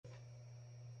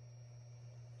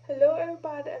Hello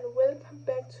everybody and welcome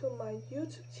back to my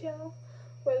YouTube channel.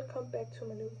 Welcome back to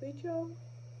my new video.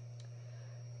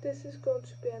 This is going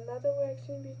to be another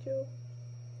reaction video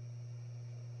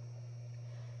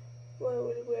where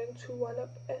we'll react to one of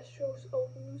Astro's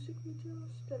old music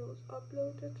videos that was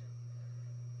uploaded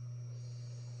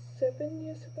 7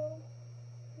 years ago.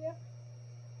 Yeah.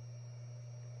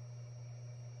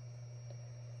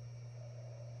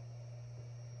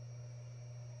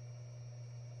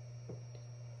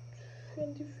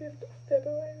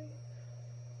 February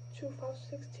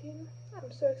 2016.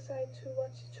 I'm so excited to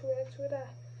watch it, to react to it. I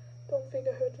don't think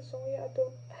I heard the song yet.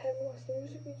 I haven't watched the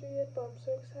music video yet, but I'm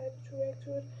so excited to react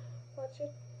to it, watch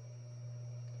it.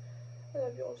 I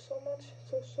love you all so much,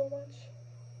 so much.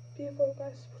 Be careful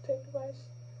guys, protect you guys.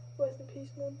 Rest in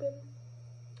peace, Moonbin.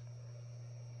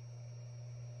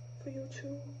 For you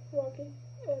too, Rocky.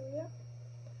 Yeah.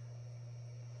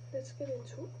 Let's get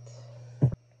into it.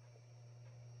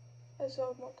 As I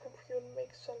hope my computer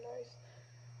makes some noise.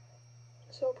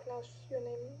 So pronounce your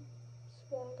name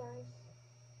wrong, guys.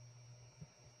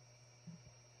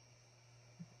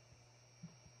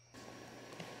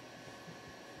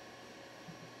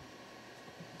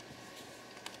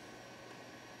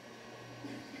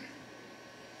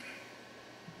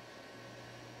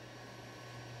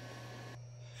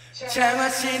 잘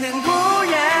마시는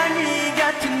고양이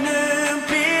같은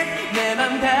눈빛 내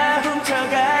맘 다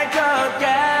훔쳐갈 것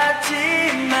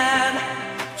같지만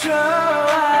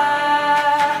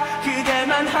좋아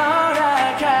그대만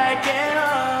허락할게요.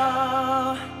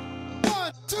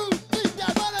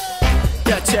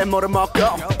 대체 뭐를 먹고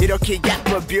이렇게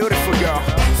예쁜 beautiful girl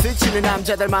스치는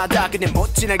남자들마다 그냥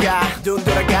못 지나가 눈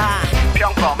돌아가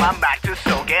평범한 말투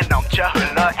속에 넘쳐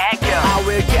흘러 애교 I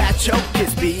will get you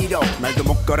kiss 비도 말도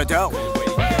못 걸어도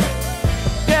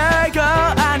별거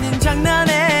아닌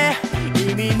장난에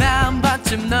이미 난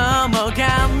반쯤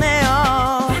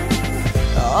넘어갔네요.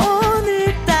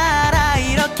 오늘따라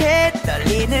이렇게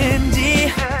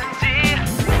떨리는지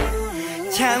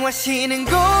장화시는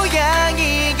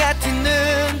고양이 같은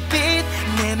눈빛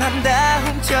내 맘 다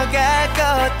훔쳐갈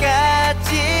것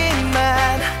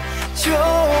같지만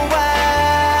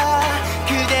좋아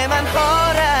그대만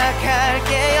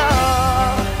허락할게요.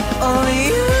 Only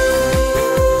you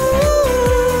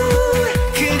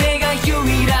그대가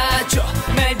유일하죠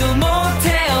말도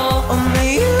못해요.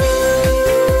 Only you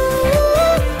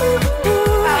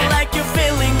I like you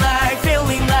feeling like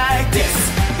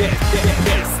this.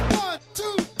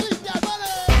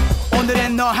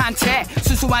 오늘은 너한테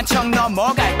순수한 척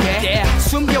넘어갈게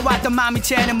숨겨왔던 맘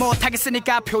이제는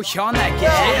못하겠으니까 표현할게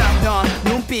넌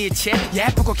눈빛이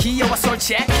예쁘고 귀여워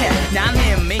솔직해 난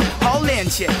이미 홀린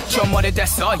지 좀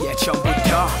오래됐어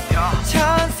예전부터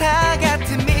천사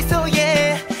같은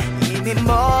미소에 이미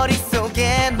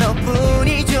머릿속에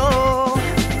너뿐이죠.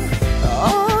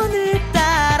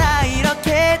 오늘따라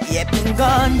이렇게 예쁜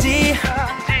건지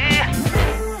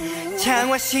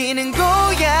장화시는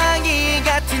고양이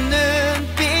같은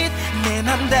눈빛 내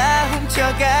맘 다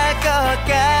훔쳐갈 것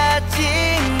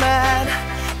같지만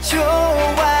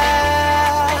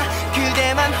좋아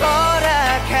그대만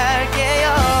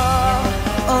허락할게요.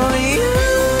 Only you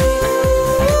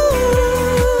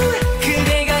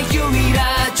그대가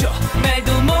유일하죠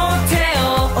말도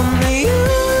못해요. Only you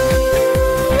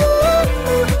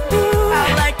I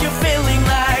like you feeling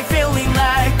like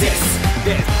this.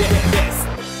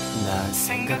 난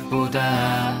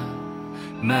생각보다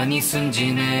많이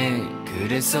순진해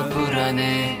그래서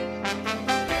불안해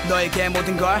너에게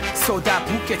모든 걸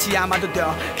쏟아붓겠지 아마도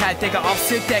더 갈 데가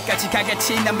없을 때까지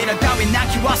가겠지 난 미련 따윈 난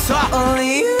키웠어.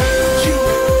 Only you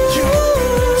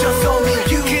just only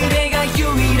you 그대가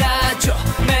유일하죠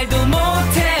말도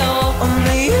못해요.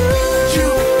 Only you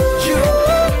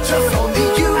just only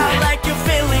you I like you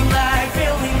feeling like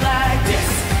this.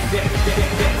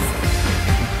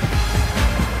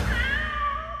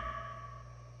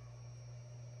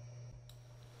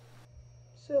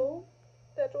 So,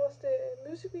 that was the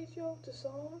music video, the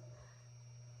song,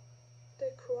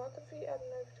 the choreography. I don't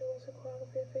know if it was a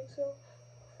choreography, I think so.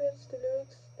 It's the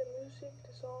lyrics, the music,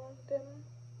 the song, them.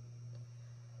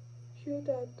 Cute,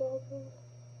 adorable.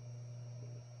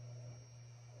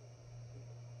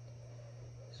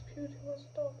 It was cute, it was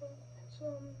adorable,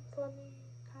 handsome, funny,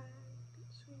 kind,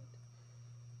 sweet.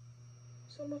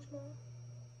 So much more.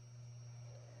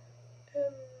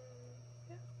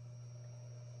 Yeah.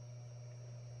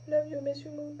 Love you, miss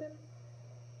you, Moonbin.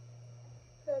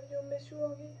 Love you, miss you,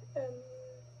 Rocky.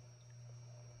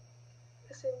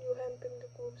 As in, you haven't been in the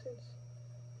group since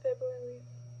February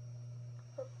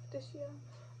of this year.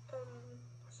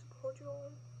 Support you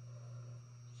all.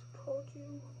 Support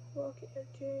you, Rocky,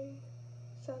 FJ,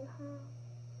 Sanha,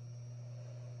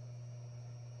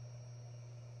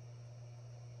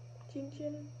 Chin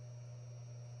chin.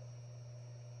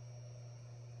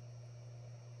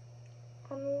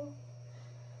 And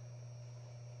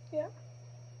yeah,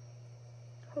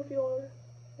 hope you all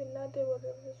good night day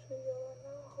whatever this video right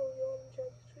now. Hope you all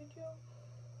enjoyed this video.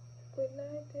 Good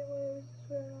night day whatever this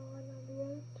video right now in the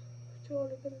world. See you all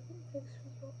again in the next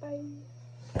video. Bye.